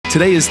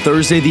Today is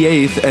Thursday the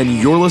 8th, and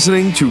you're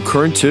listening to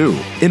Current 2.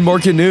 In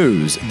market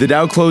news, the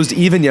Dow closed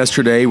even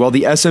yesterday, while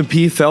the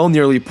S&P fell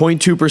nearly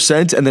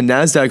 0.2% and the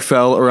Nasdaq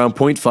fell around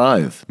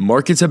 0.5%.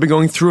 Markets have been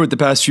going through it the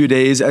past few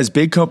days as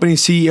big company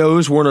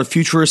CEOs warn of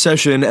future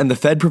recession and the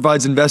Fed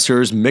provides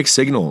investors mixed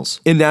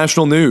signals. In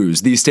national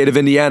news, the state of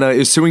Indiana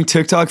is suing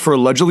TikTok for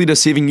allegedly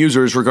deceiving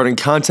users regarding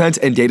content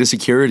and data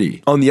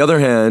security. On the other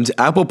hand,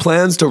 Apple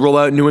plans to roll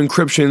out new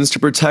encryptions to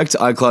protect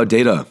iCloud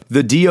data.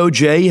 The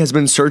DOJ has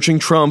been searching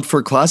Trump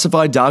for classified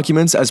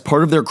documents as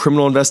part of their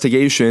criminal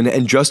investigation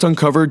and just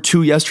uncovered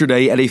 2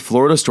 yesterday at a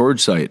Florida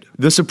storage site.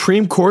 The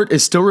Supreme Court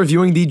is still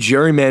reviewing the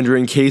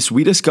gerrymandering case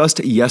we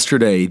discussed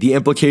yesterday, the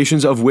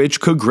implications of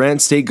which could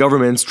grant state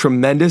governments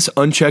tremendous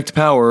unchecked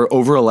power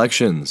over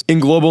elections. In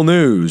global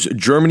news,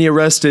 Germany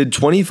arrested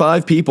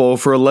 25 people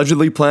for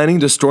allegedly planning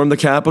to storm the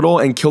Capitol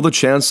and kill the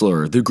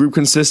Chancellor. The group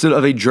consisted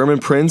of a German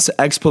prince,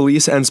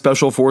 ex-police and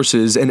special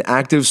forces, an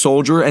active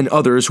soldier, and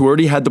others who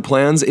already had the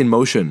plans in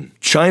motion.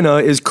 China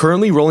is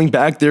currently rolling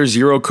back their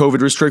zero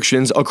COVID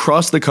restrictions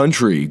across the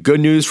country. Good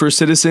news for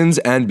citizens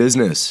and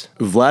business.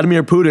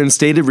 Vladimir Putin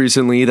stated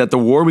recently that the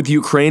war with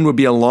Ukraine would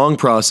be a long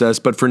process,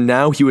 but for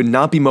now he would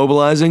not be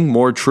mobilizing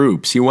more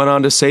troops. He went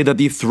on to say that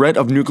the threat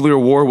of nuclear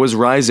war was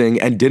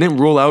rising and didn't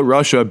rule out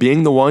Russia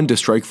being the one to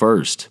strike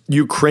first.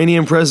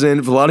 Ukrainian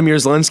President Volodymyr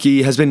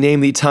Zelensky has been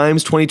named the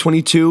Times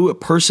 2022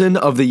 Person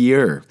of the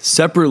Year.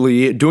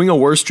 Separately, doing a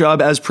worse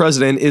job as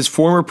president is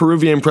former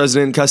Peruvian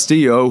President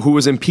Castillo, who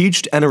was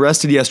impeached and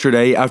arrested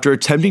yesterday after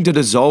attempting to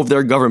dissolve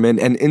their government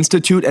and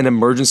institute an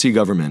emergency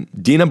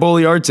government. Dina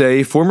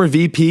Boluarte, former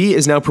VP,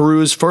 is now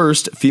Peru's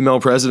first female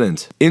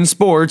president. In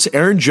sports,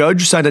 Aaron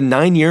Judge signed a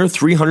 9-year,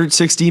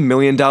 $360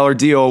 million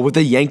deal with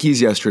the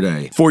Yankees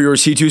yesterday. For your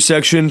C2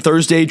 section,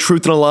 Thursday,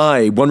 Truth and a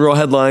Lie. One real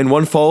headline,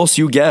 one false,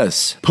 you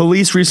guess.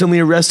 Police recently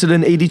arrested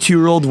an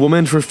 82-year-old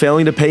woman for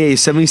failing to pay a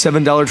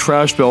 $77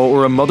 trash bill,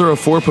 where a mother of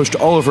 4 pushed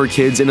all of her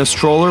kids in a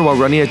stroller while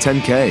running a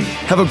 10K.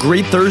 Have a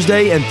great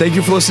Thursday, and thank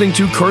you for listening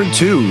to Current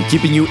 2,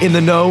 keeping you in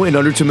the know in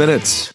under 2 minutes.